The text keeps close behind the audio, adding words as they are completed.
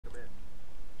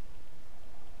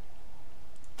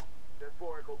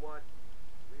One.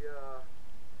 We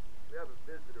have a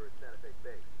visitor at Santa Fe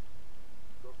Base.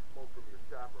 Saw smoke from your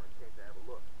chopper and came to have a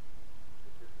look.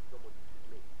 Think this is someone you should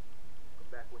meet. Come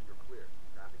back when you're clear.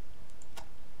 Copy?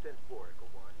 10-4, Echo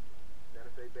 1. Santa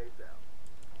Fe Base out.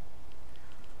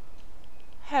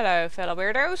 Hello, fellow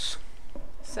weirdos.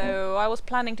 So, I was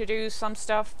planning to do some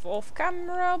stuff off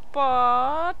camera,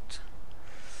 but...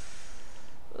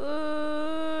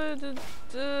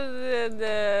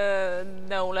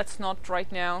 no, let's not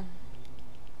right now.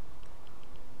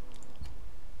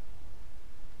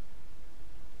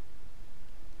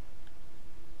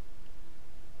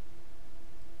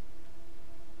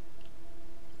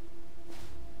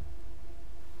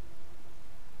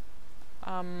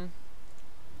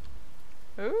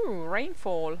 Ooh,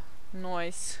 rainfall.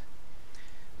 Nice.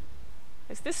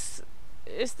 Is this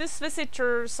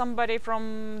visitor somebody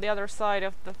from the other side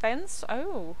of the fence?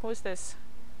 Oh, who is this?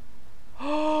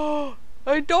 Oh,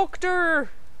 a doctor!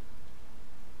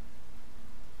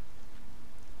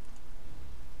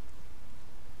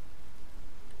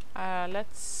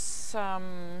 Let's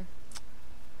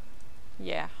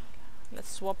yeah,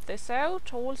 let's swap this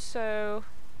out. Also,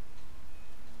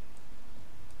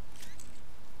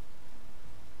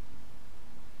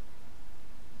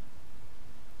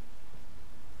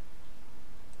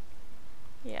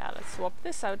 yeah, let's swap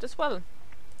this out as well.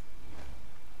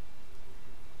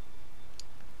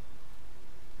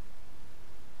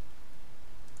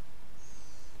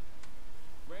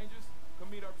 Rangers, come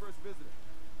meet our first visitor.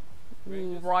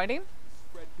 Rangers, Riding.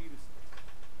 Fred Peterson,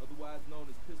 otherwise known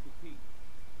as Pistol Pete.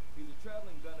 He's a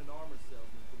traveling gun and armor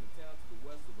salesman from the town to the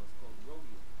west of us called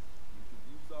Rodeo. You could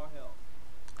use our help.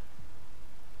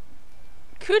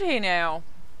 Could he now?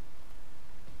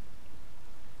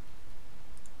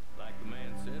 Like the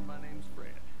man said, my name's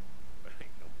Fred, but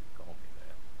ain't nobody call me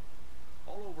that.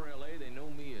 All over LA, they know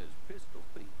me as Pistol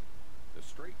Pete, the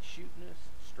straight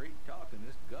shootin'est, straight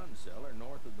talking'est gun seller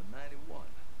north of the 91.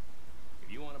 If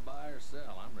you want to buy or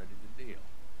sell, I'm ready to deal.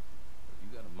 If you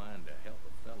got a mind to help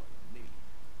a fella in need,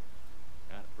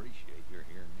 I'd appreciate your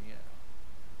hearing me out.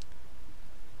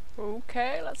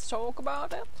 Okay, let's talk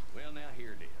about it. Well, now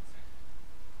here it is.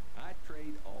 I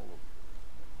trade all over.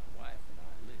 My wife and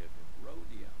I live in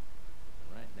Rodeo. And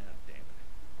right now, damn it,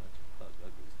 a bunch of pug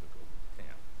uglies took over the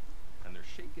town. And they're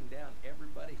shaking down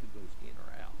everybody who goes in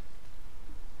or out.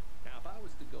 Now, if I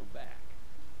was to go back,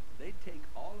 they'd take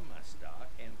all of my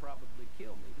stock and probably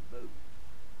kill me to boot.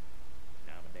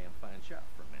 Now, I'm a damn fine shot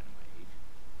for a man of my age,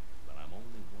 but I'm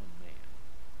only one man.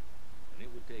 And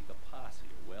it would take a posse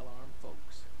of well-armed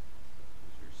folks, such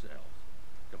as yourselves,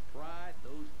 to pry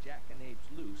those jackanapes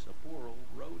loose of poor old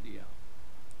Rodeo.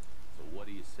 So what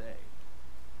do you say?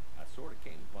 I sort of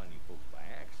came upon you folks by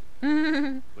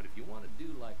accident. But if you want to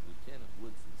do like Lieutenant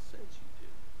Woodson says you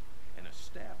do, and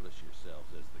establish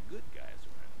yourselves as the good guys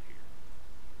around here,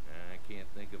 I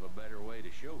can't think of a better way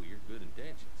to show your good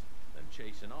intentions than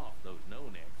chasing off those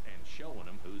no-necks and showing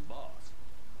them who's boss.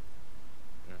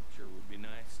 It sure would be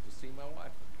nice to see my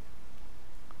wife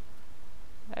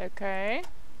again. Okay.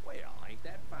 Well, ain't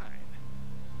that fine?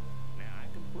 Now I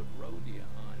can put Rodeo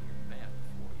on your map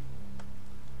for you.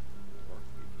 Or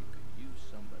if you could use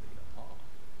somebody along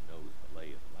who knows the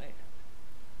lay of the land,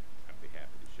 I'd be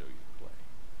happy to show you the play.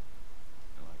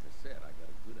 And like I said, I got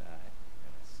a good eye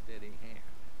and a steady hand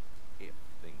if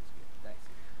things get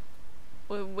dicey.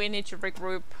 We need to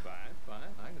regroup. Fine,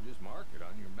 fine. I can just mark it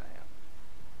on your map.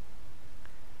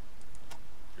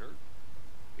 Sure.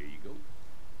 Here you go.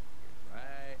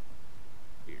 Right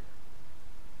here.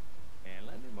 And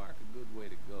let me mark a good way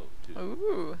to go, too.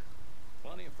 Ooh.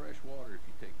 Plenty of fresh water if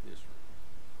you take this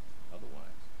route.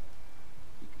 Otherwise,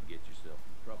 you can get yourself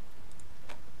in trouble.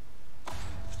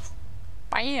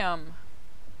 Bam.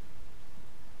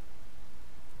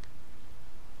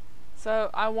 So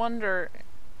I wonder,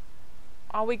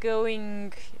 are we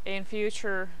going in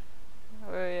future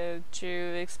to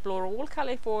explore all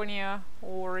California,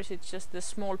 or is it just the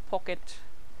small pocket?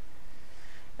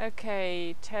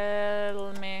 Okay,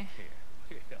 tell me.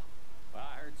 Yeah. Well,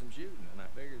 I heard some shooting, and I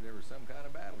figured there was some kind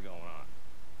of battle going on.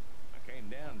 I came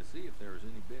down to see if there was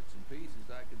any bits and pieces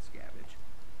I could scavenge.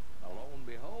 Well, lo and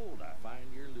behold, I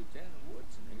find your Lieutenant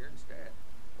Woodson here instead,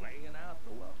 laying out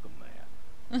the welcome mat.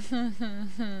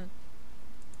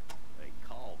 They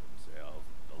call themselves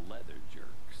the Leather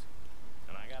Jerks,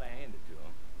 and I gotta hand it to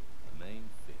them. The name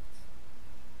fits.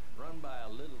 Run by a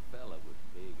little fella with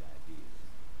big ideas.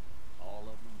 All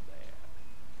of them bad.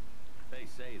 They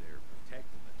say they're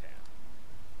protecting the town.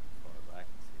 As far as I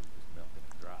can see, just milking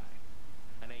it dry.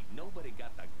 And ain't nobody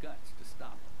got the guts to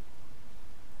stop them.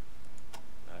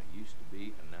 It used to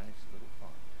be a nice little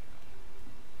farm town.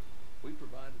 We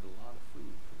provided a lot of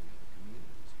food for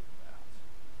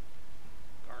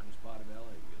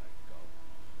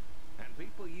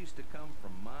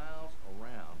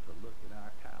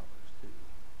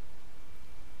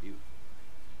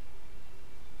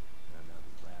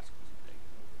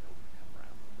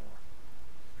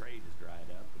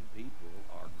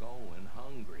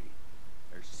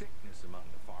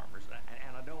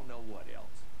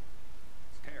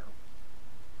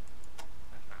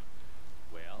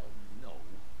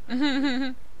At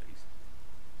least.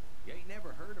 You ain't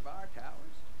never heard of our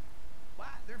towers? Why,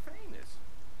 they're famous.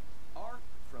 Art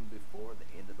from before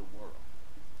the end of the world.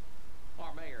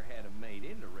 Our mayor had them made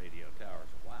into radio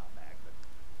towers a while back, but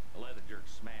the leather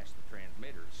jerks smashed the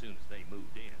transmitter as soon as they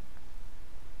moved in.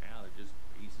 Now they're just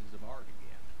pieces of art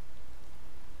again.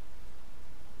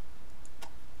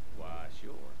 Why,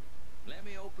 sure. Let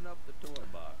me open up the toy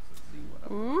box and see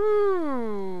what I'm...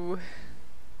 Ooh.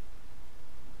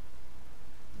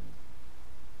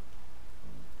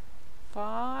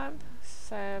 Five,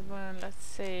 7, let's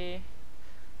see.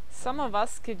 Some of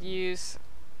us could use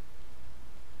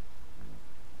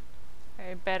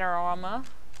a better armor.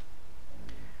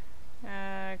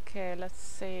 Okay, let's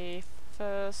see.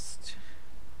 First,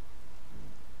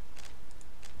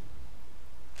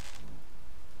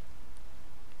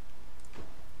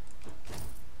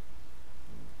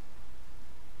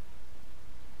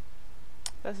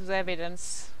 this is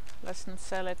evidence. Let's not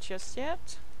sell it just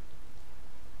yet.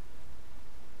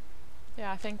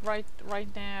 Yeah, I think right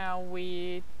now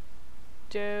we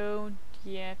don't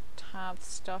yet have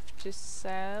stuff to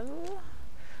sell,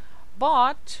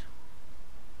 but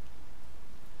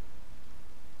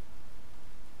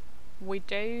we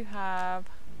do have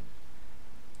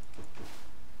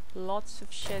lots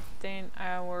of shit in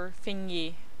our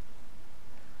thingy.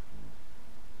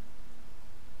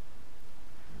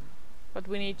 But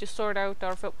we need to sort out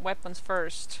our weapons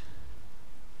first.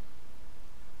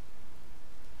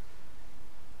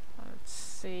 Let's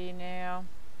see now.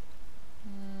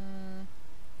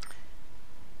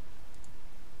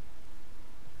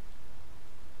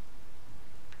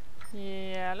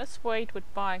 Yeah, let's wait with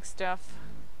buying stuff.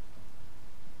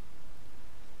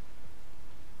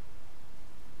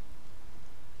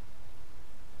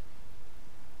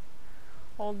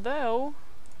 Although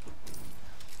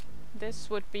this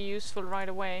would be useful right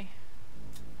away.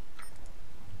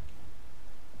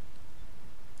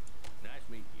 Nice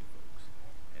meeting you folks,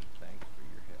 and thanks for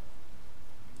your help.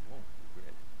 You won't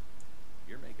regret it.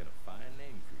 You're making a fine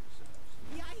name for yourselves.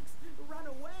 Yikes! Run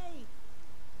away!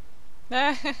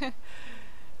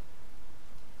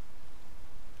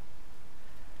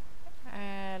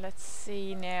 Let's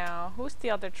see now. Who's the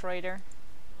other trader?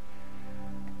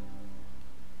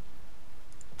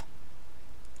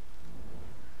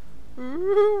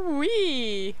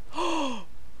 Ooh-wee!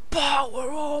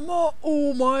 Power armor!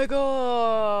 Oh my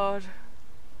god!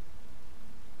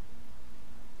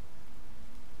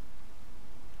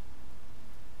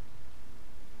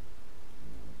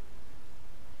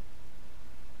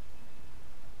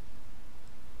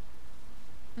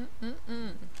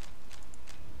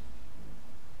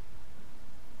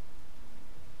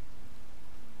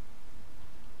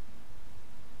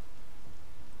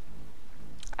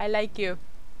 I like you.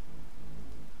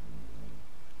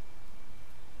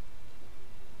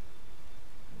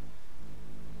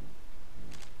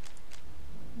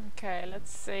 Okay, let's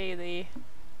see the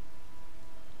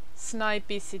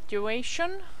snipey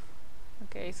situation.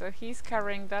 Okay, so he's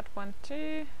carrying that one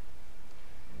too.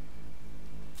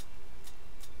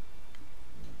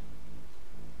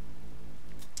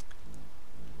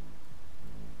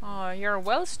 Oh, you're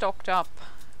well stocked up.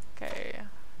 Okay.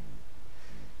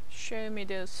 Show me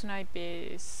those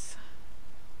snipies.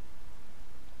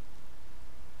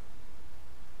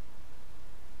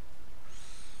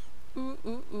 Ooh,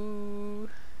 ooh, ooh.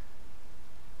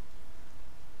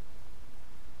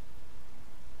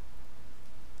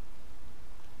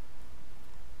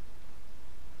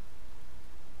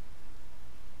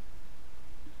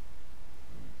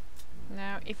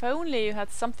 Now, if only you had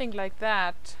something like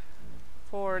that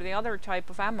for the other type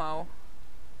of ammo.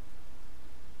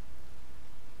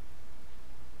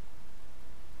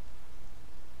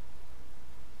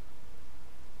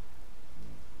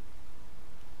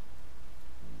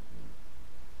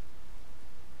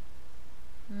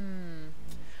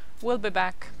 We'll be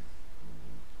back.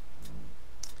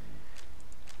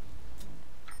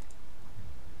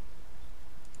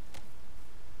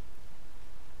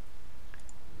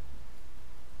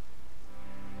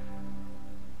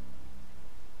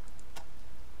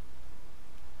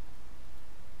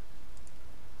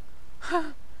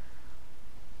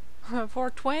 For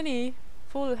 20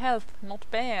 full health, not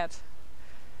bad.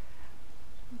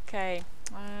 Okay,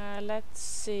 let's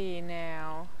see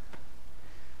now.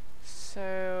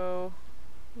 So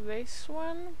this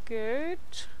one good,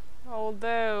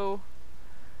 although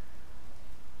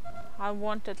I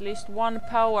want at least one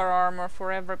power armor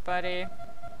for everybody.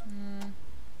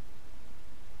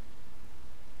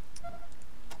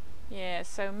 Yeah,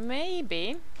 so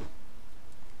maybe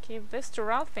give this to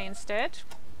Ralphie instead.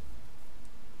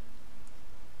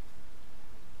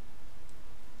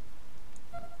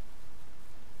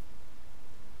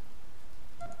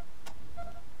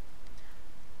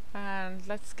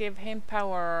 let's give him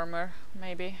power armor,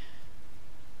 maybe.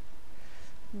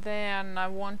 Then I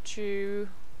want to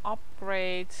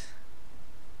upgrade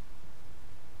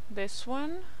this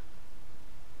one.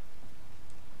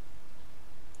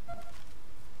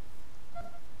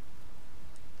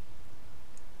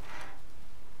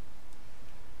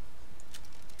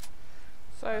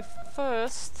 So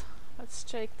first, let's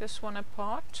take this one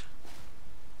apart.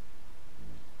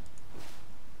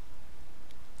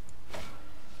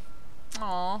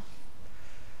 Aww.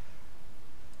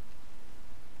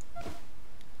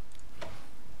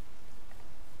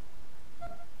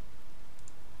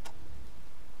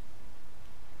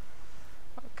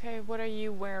 Okay, what are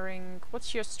you wearing?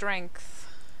 What's your strength?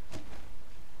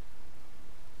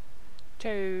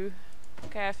 2.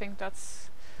 Okay, I think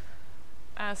that's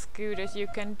as good as you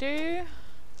can do.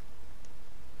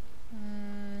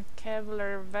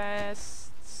 Kevlar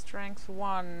vest, strength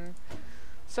 1.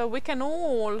 So we can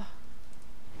all,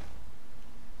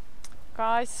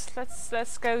 guys.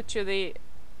 Let's go to the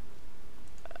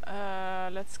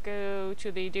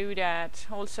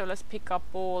doodad. Also, let's pick up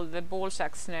all the ball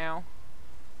sacks now.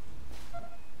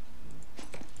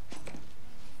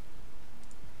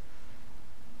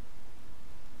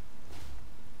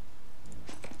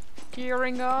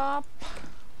 Gearing up.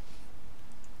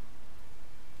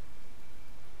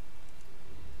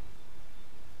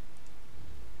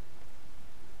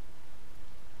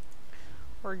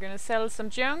 We're gonna sell some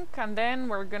junk and then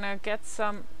we're gonna get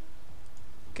some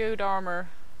good armor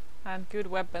and good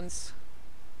weapons.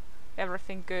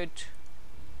 Everything good.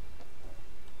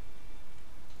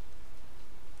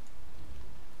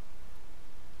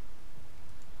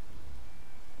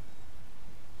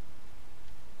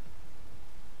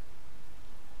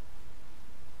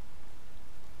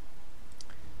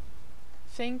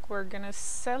 Think we're gonna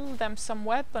sell them some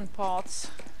weapon parts,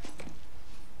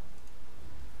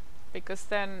 because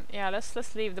then, yeah,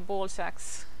 let's leave the ball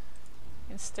sacks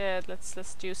instead.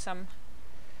 Let's do some.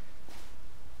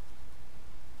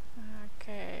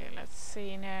 Okay, let's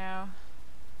see now.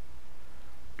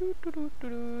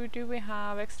 Do we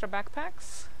have extra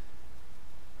backpacks?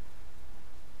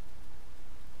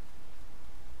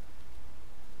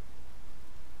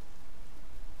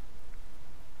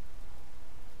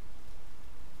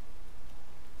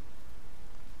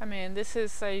 I mean, this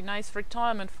is a nice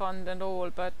retirement fund and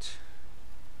all, but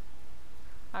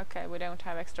okay, we don't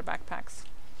have extra backpacks.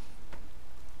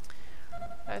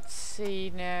 Let's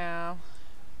see now.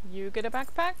 You get a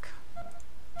backpack.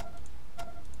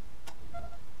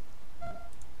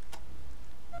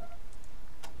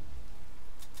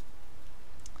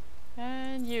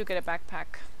 And you get a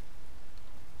backpack.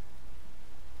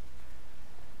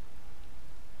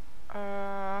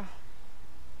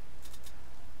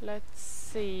 Let's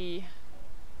see.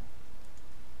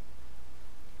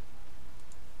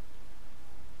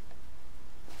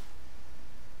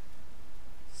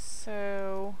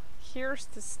 So here's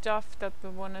the stuff that we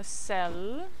want to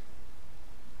sell.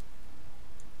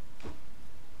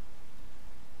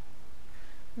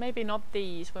 Maybe not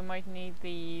these, we might need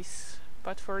these,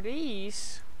 but for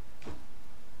these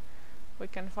we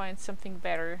can find something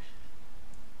better.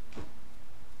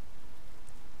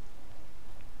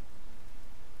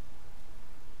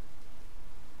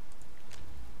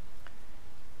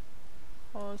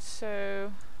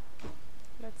 Also,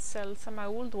 let's sell some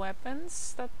old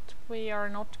weapons that we are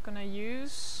not gonna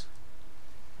use.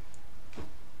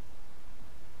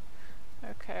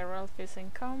 Okay, Ralph is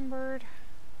encumbered.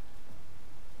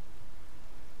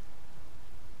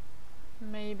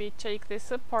 Maybe take this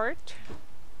apart.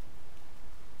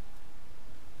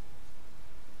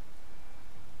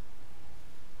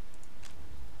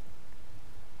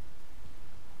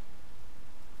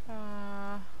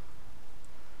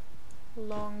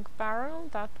 Long barrel,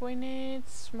 that we need.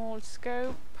 Small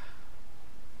scope.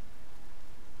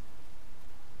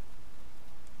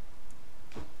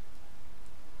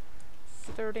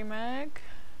 .30 mag.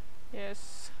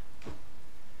 Yes.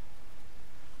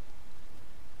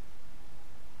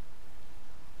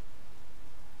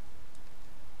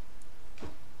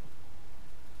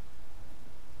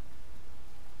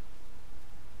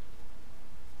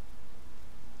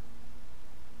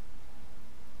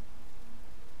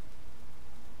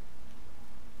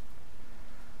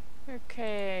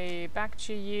 Okay, back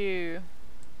to you.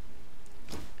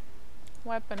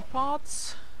 Weapon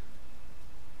parts.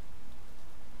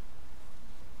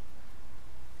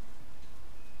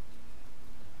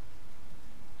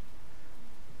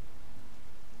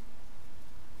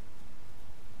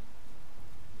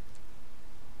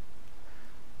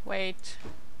 Wait.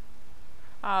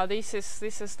 Ah, this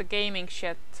is the gaming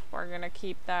shit. We're gonna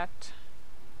keep that.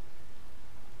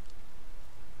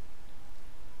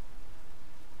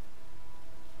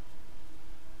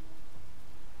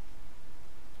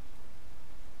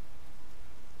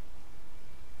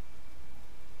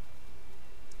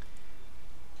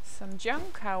 Some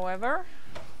junk, however.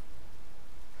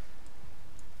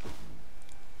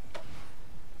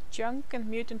 Junk and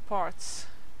mutant parts.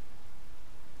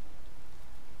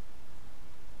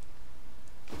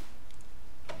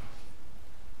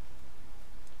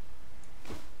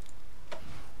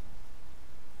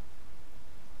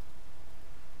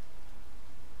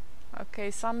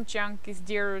 Okay, some junk is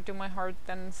dearer to my heart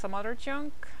than some other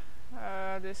junk.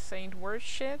 This ain't worth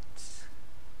shit.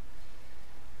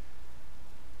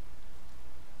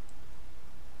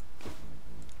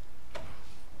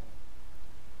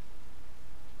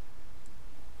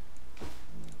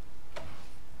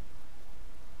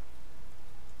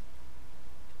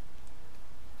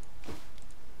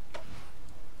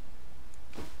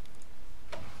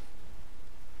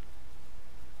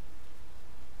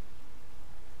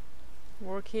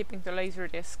 We're keeping the laser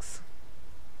discs.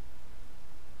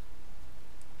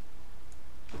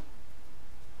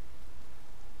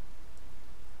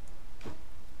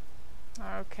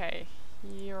 Okay,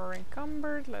 you're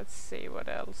encumbered. Let's see what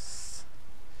else.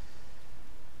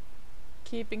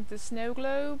 Keeping the snow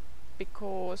globe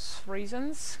because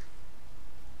reasons.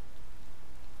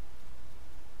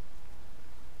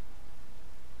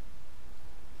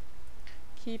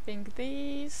 Keeping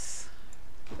these.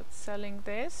 But selling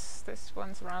this. This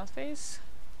one's Ralphie's.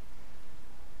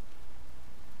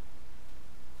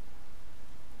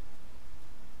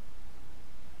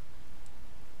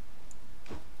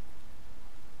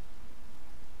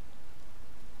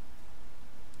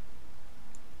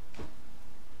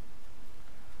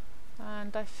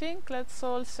 And I think let's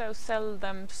also sell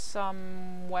them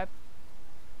some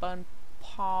weapon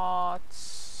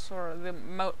parts or the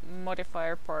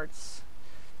modifier parts.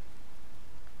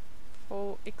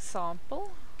 For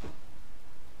example,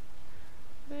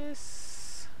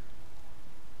 this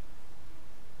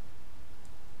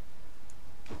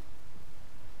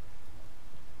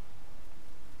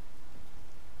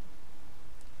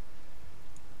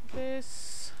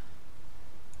this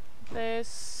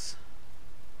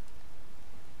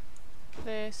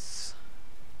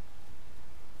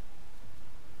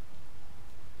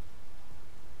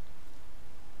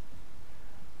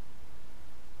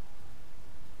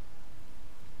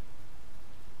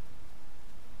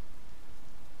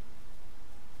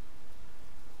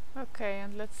okay,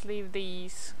 and let's leave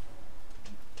these.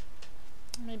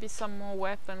 Maybe some more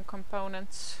weapon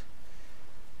components.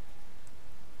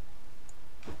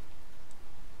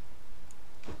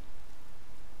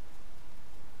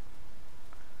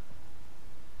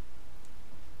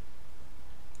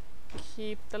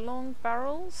 Keep the long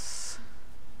barrels.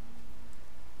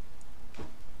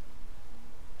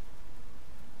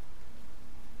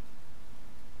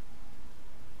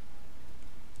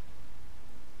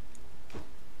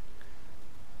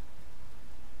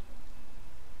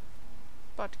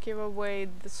 But give away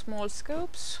the small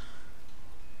scopes.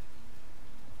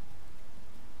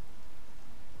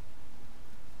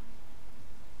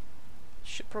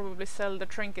 Should probably sell the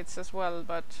trinkets as well,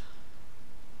 but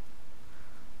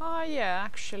yeah,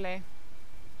 actually.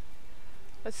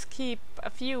 Let's keep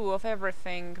a few of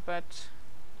everything, but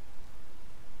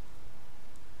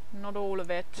not all of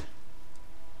it.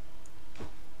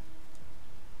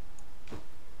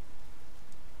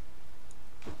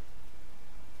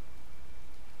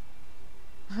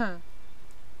 Huh.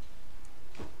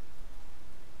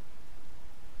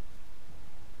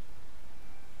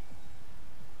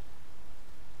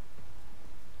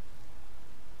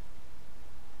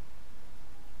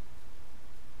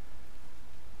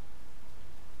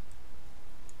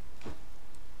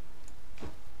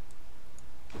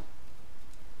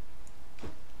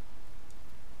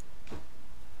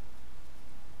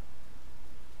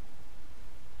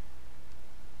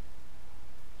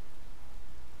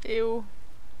 Ew.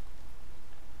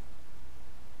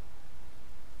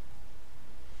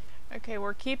 Okay,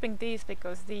 we're keeping these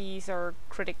because these are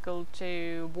critical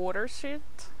to water shit,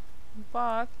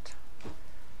 but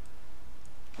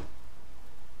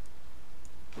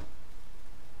I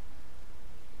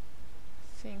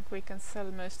think we can sell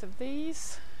most of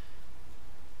these.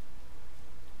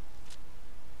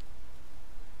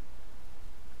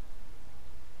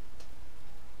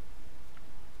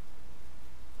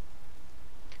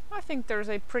 I think there's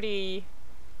a pretty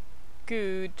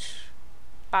good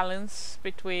balance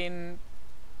between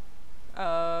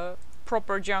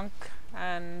proper junk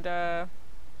and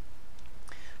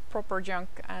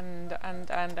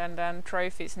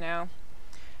trophies now.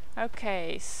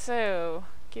 Okay, so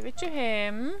give it to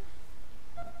him.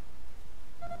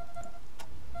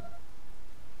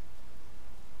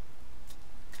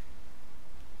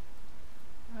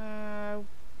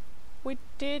 We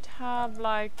did have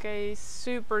like a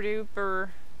super duper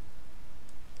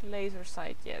Laser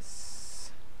sight,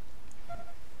 yes.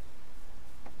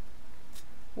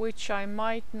 Which I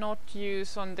might not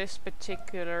use on this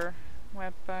particular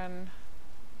weapon.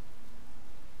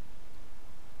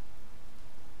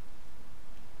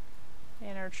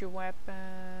 Energy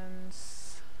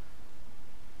weapons.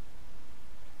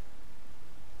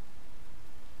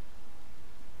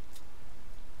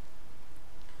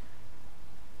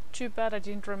 Too bad I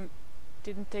didn't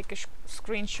take a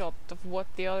screenshot of what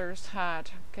the others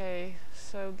had. Okay,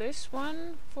 so this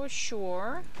one for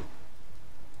sure.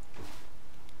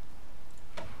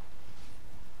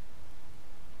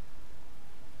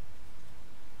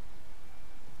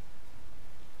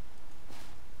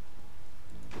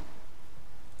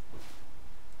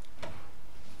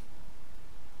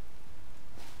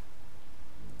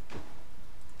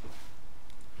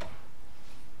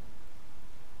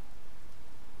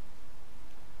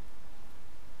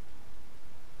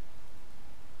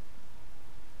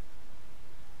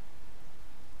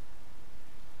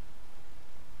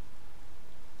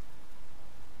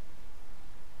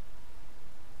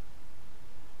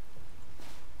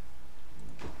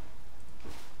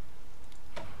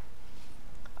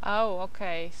 Oh,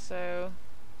 okay, so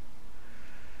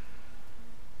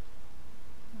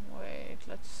wait,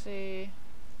 let's see.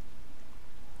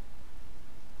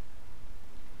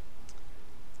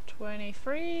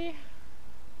 23.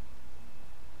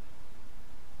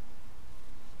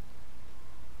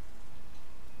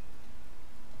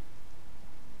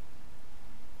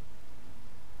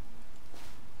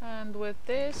 And with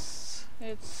this,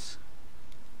 it's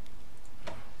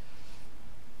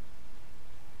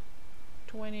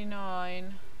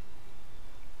 29.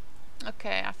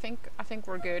 Okay, I think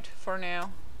we're good for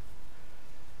now.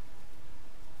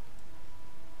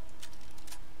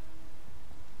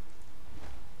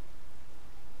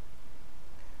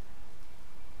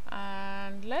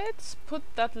 And let's put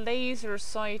that laser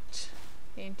sight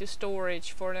into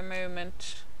storage for the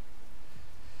moment.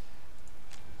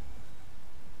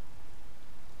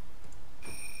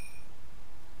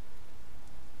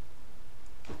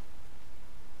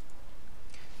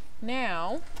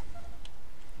 Now,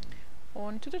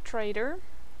 on to the trader.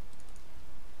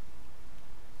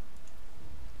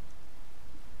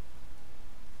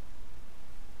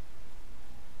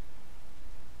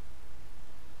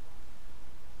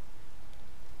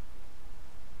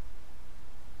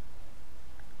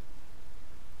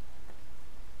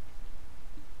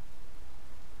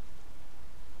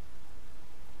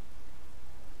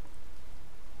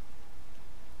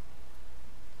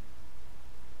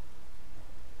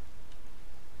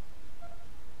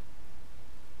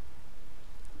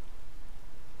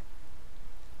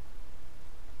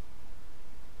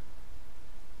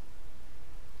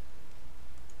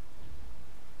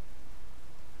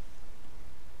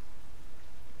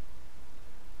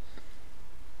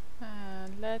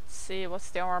 Let's see, what's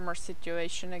the armor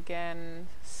situation again?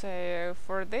 So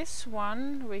for this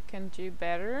one we can do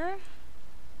better.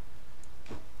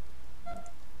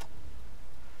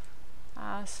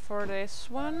 As for this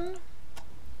one,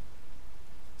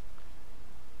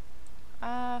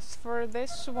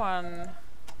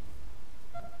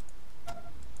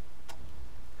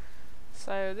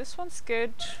 so this one's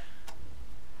good,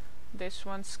 this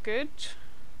one's good.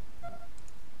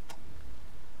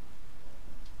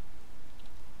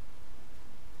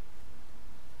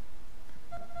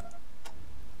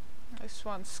 This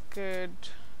one's good.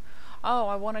 Oh,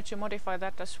 I wanted to modify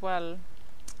that as well.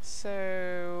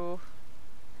 So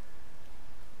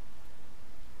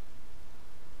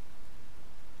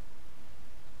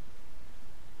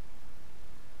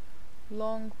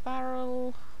long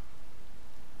barrel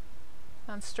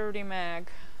and sturdy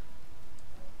mag.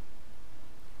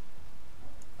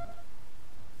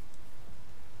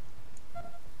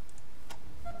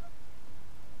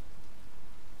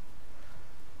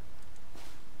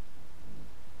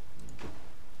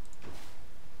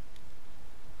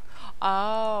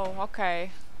 Oh, okay.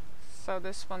 So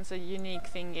this one's a unique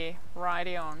thingy.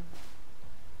 Righty on.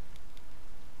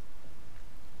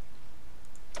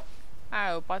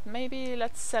 Oh, but maybe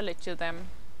let's sell it to them.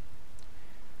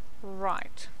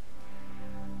 Right.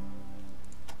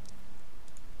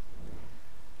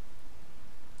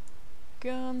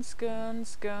 Guns,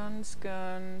 guns, guns,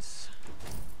 guns.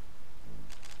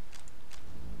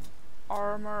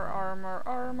 Armor, armor,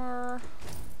 armor.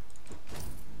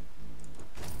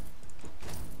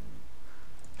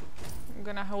 I'm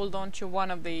gonna hold on to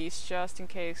one of these just in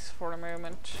case for a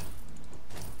moment.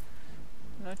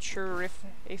 Not sure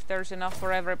if there's enough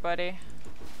for everybody.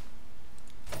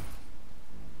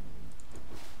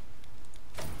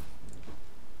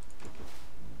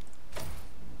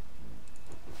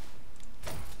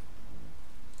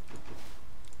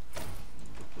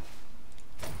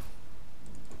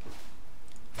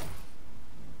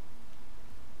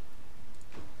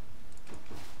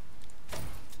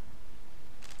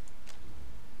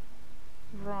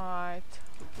 Right.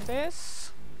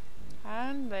 This.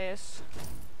 And this.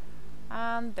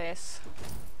 And this.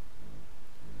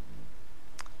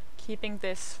 Keeping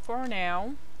this for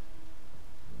now.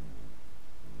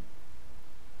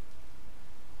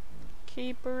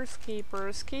 Keepers,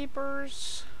 keepers,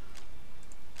 keepers.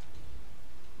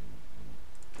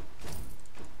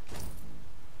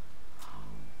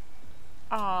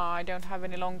 Ah, I don't have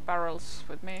any long barrels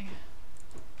with me.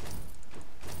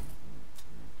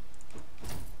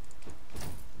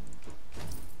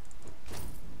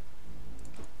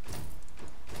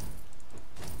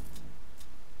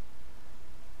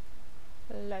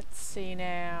 Let's see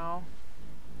now.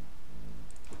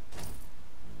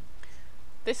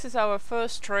 This is our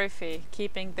first trophy,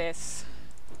 keeping this.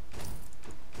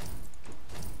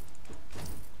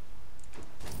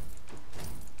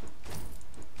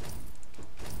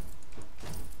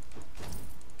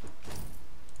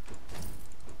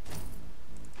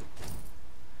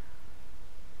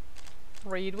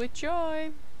 Read with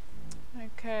joy.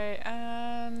 Okay,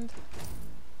 and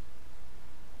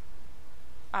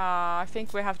I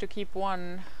think we have to keep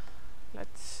one.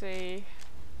 Let's see.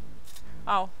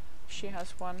 Oh, she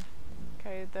has one.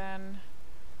 Okay, then.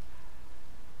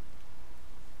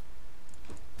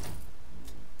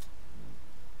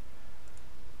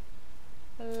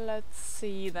 Let's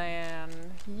see then.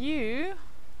 You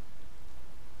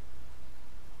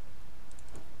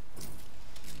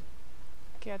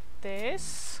get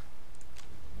this.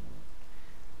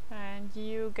 And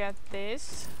you get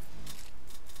this.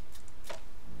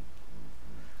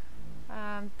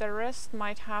 And the rest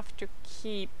might have to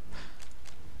keep.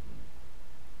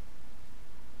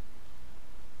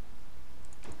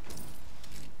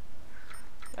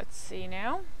 Let's see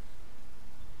now.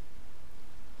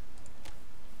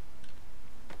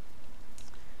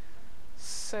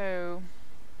 So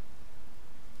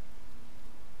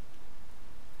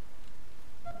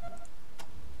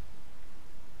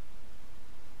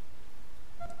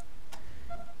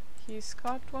he's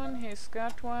got one, he's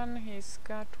got one, he's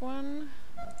got one.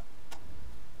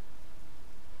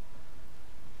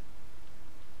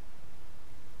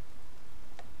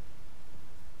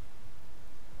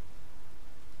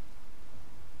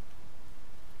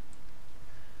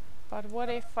 But what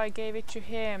if I gave it to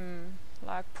him?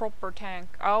 Like proper tank.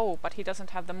 Oh, but he doesn't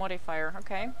have the modifier.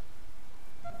 Okay.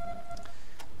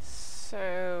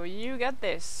 So you get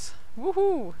this.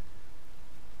 Woohoo!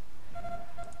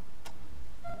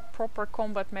 Proper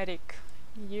combat medic.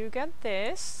 You get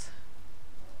this.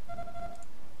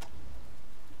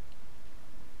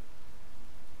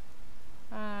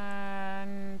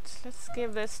 And let's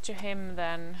give this to him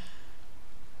then.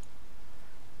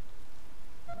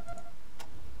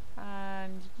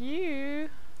 And you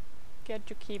get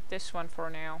to keep this one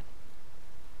for now.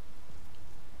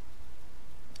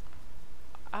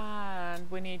 And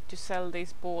we need to sell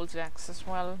these ball jacks as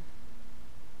well.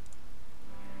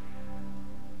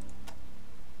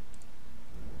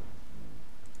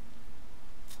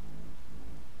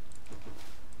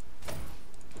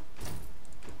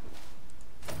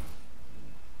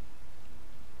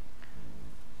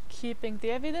 Keeping the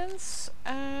evidence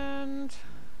and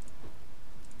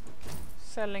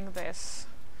selling this.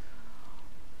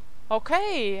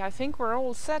 Okay, I think we're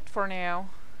all set for now.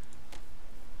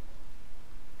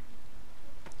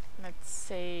 Let's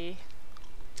see.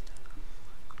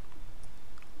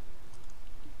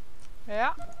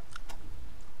 Yeah.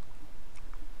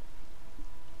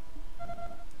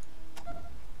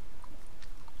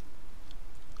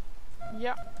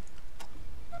 Yeah.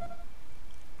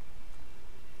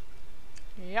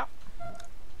 Yeah.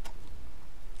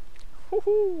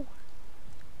 Woohoo!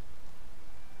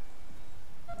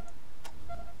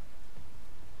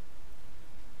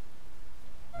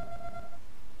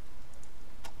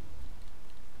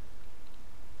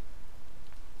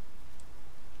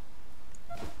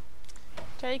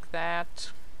 Take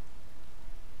that.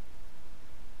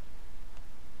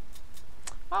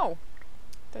 Oh,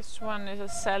 this one is a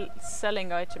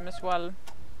selling item as well.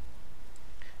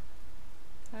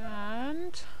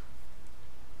 And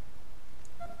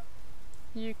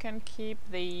you can keep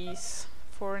these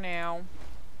for now.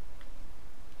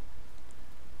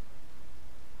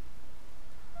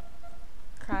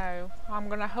 Okay, I'm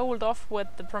gonna hold off with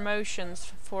the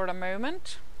promotions for the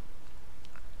moment.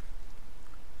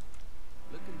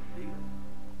 Look at the deal.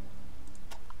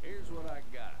 Here's what I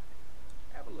got.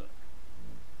 Have a look.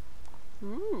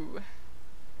 Ooh.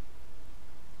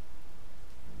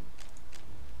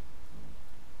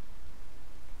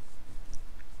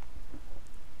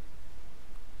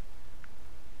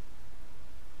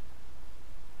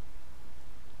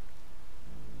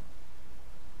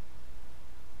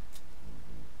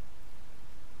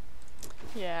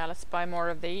 Yeah, let's buy more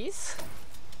of these.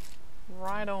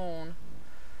 Right on.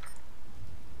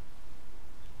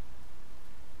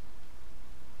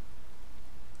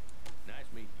 Nice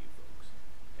meeting you folks.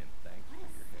 And thanks What for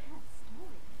a your help. sad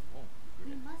story. Won't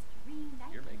We regret. must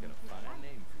reunite You're them making a with fine life.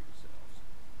 name for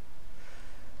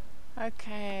yourselves.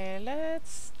 Okay,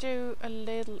 let's do a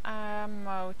little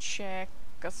ammo check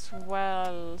as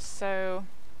well. So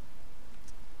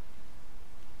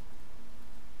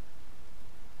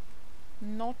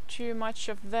not too much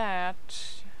of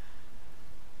that.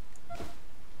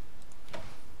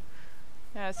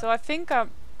 Yeah, so I think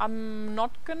I'm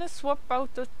not gonna swap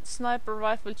out the sniper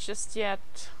rifle just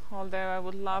yet, although I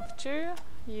would love to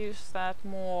use that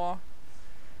more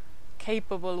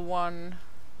capable one.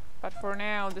 But for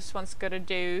now, this one's gonna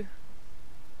do.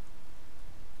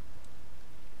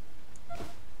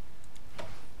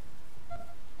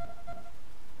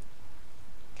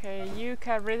 Okay, you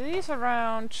carry these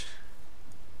around.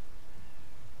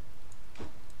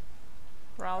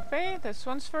 Ralphie, this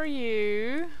one's for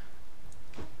you.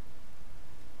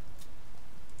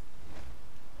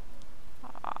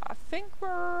 I think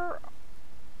we're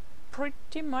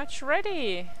pretty much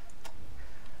ready.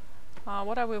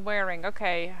 What are we wearing?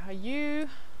 Okay, you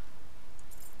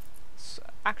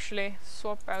actually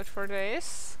swap out for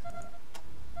this.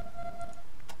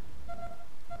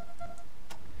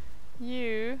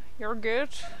 You're good.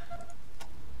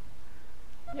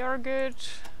 You're good.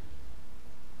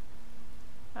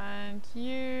 And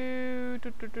you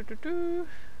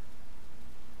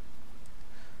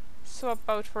swap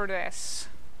out for this.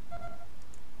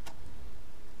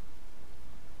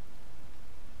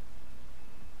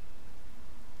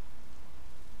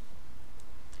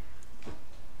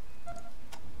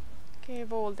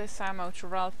 Give all this ammo to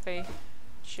Ralphie,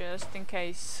 just in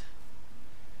case.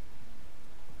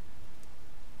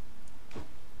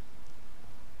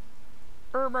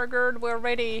 Ermagerd, we're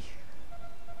ready.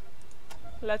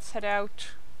 Let's head out.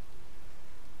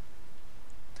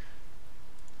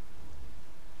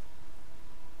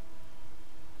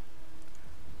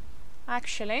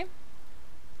 Actually,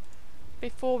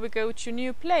 before we go to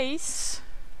new place,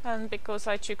 and because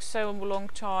I took so long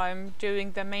time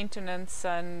doing the maintenance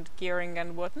and gearing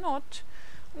and whatnot,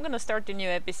 I'm gonna start a new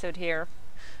episode here.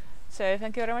 So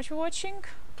thank you very much for watching.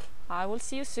 I will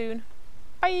see you soon.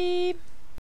 Bye!